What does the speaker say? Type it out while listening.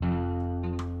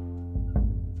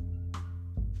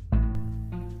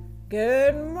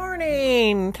Good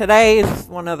morning. Today's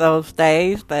one of those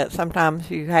days that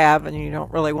sometimes you have and you don't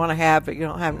really want to have, but you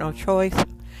don't have no choice.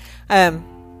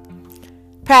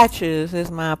 Patches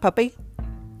is my puppy.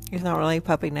 He's not really a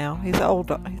puppy now. He's an old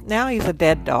dog. Now he's a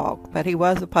dead dog, but he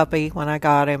was a puppy when I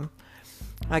got him.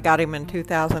 I got him in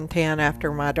 2010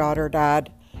 after my daughter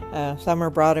died. Summer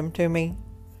brought him to me.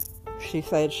 She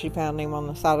said she found him on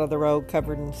the side of the road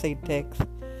covered in seed ticks.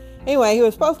 Anyway, he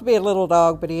was supposed to be a little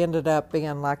dog, but he ended up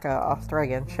being like an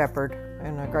Australian Shepherd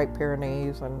in the Great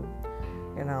Pyrenees and,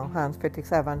 Heinz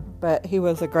 57. But he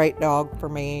was a great dog for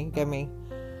me. He gave me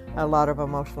a lot of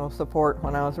emotional support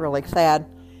when I was really sad.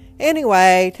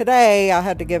 Anyway, today I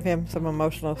had to give him some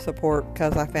emotional support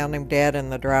because I found him dead in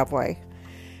the driveway.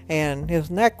 And his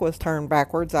neck was turned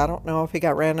backwards. I don't know if he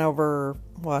got ran over or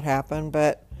what happened,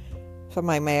 but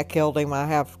somebody may have killed him. I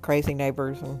have crazy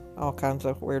neighbors and all kinds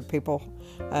of weird people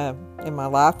in my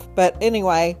life. But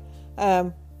anyway,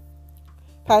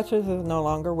 Patches is no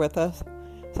longer with us.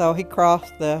 So he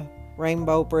crossed the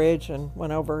Rainbow Bridge and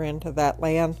went over into that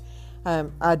land.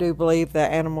 I do believe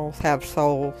that animals have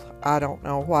souls. I don't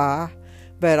know why,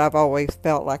 but I've always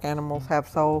felt like animals have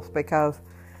souls because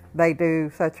they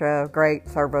do such a great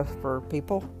service for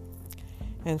people.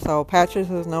 And so Patches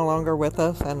is no longer with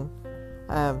us, and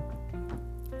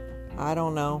I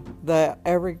don't know.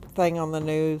 Everything on the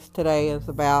news today is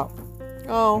about,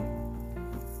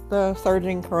 the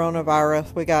surging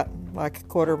coronavirus. We got like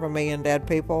 250,000 dead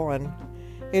people, and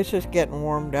it's just getting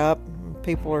warmed up.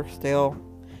 People are still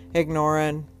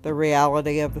ignoring the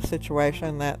reality of the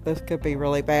situation, that this could be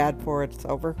really bad before it's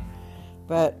over.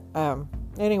 But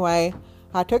anyway,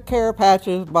 I took care of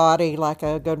Patch's body like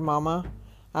a good mama.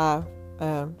 I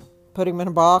put him in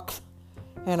a box,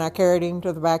 and I carried him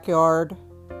to the backyard.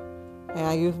 And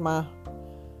I used my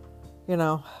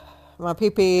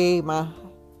PPE, my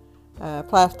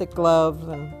plastic gloves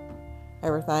and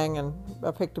everything. And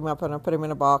I picked him up and I put him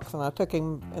in a box. And I took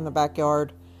him in the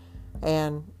backyard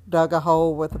and dug a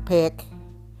hole with a pick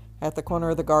at the corner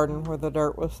of the garden where the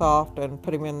dirt was soft and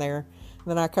put him in there. And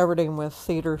then I covered him with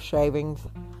cedar shavings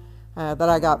that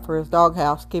I got for his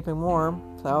doghouse to keep him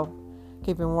warm. So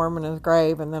keep him warm in his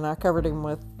grave. And then I covered him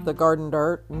with the garden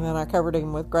dirt. And then I covered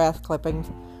him with grass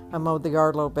clippings. I mowed the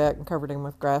yard a little bit and covered him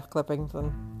with grass clippings,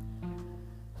 and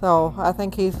so I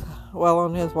think he's well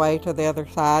on his way to the other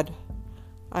side.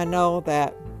 I know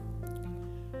that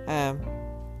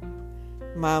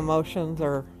my emotions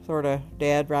are sort of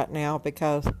dead right now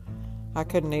because I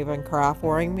couldn't even cry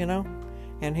for him,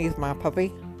 and he's my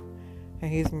puppy,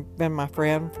 and he's been my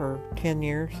friend for 10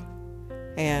 years,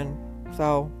 and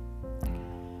so,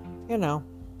 you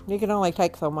can only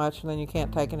take so much and then you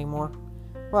can't take anymore.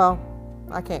 Well,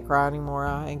 I can't cry anymore.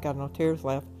 I ain't got no tears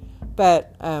left.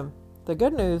 But the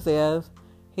good news is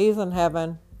he's in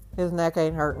heaven. His neck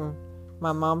ain't hurting.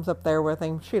 My mom's up there with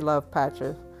him. She loved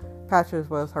Patches. Patches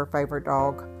was her favorite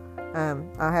dog.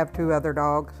 I have 2 other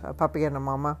dogs, a puppy and a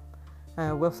mama.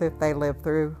 We'll see if they live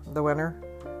through the winter.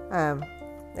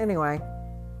 Anyway,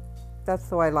 that's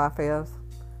the way life is.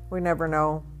 We never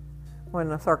know when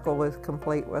the circle is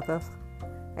complete with us.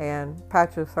 And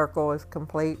Patches' circle is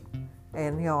complete.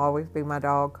 And he'll always be my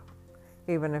dog,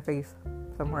 even if he's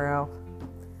somewhere else.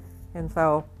 And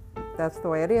so that's the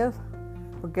way it is.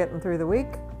 We're getting through the week.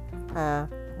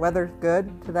 Weather's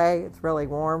good today. It's really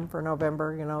warm for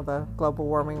November, the global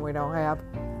warming we don't have.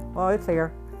 Well, it's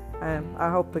here. And I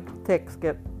hope the ticks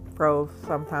get froze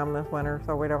sometime this winter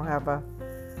so we don't have a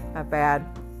bad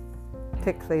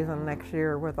tick season next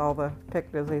year with all the tick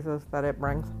diseases that it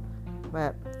brings.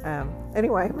 But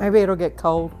anyway, maybe it'll get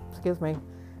cold.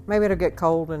 Maybe it'll get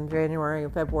cold in January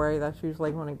and February. That's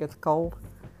usually when it gets cold.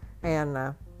 And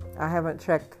I haven't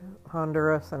checked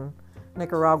Honduras and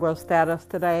Nicaragua's status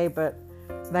today, but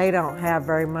they don't have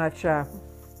very much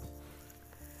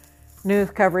news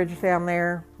coverage down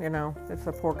there. It's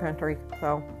a poor country,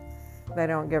 so they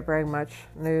don't get very much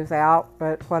news out.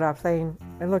 But what I've seen,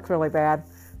 it looks really bad.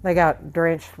 They got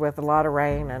drenched with a lot of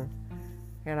rain, and,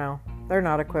 they're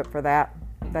not equipped for that.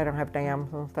 They don't have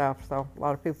dams and stuff, so a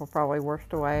lot of people probably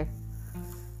washed away.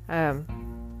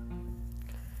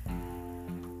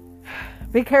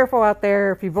 Be careful out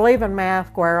there. If you believe in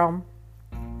masks, wear them.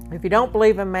 If you don't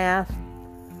believe in masks,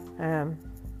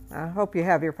 I hope you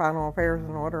have your final affairs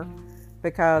in order,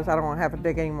 because I don't want to have to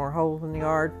dig any more holes in the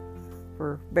yard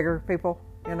for bigger people,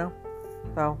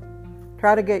 So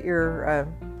try to get your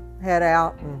head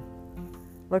out and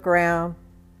look around.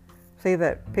 See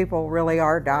that people really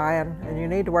are dying, and you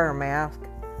need to wear a mask.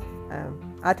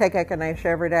 I take echinacea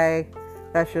every day.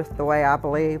 That's just the way I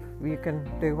believe. You can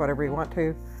do whatever you want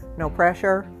to. No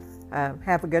pressure.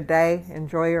 Have a good day.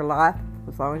 Enjoy your life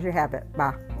as long as you have it.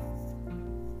 Bye.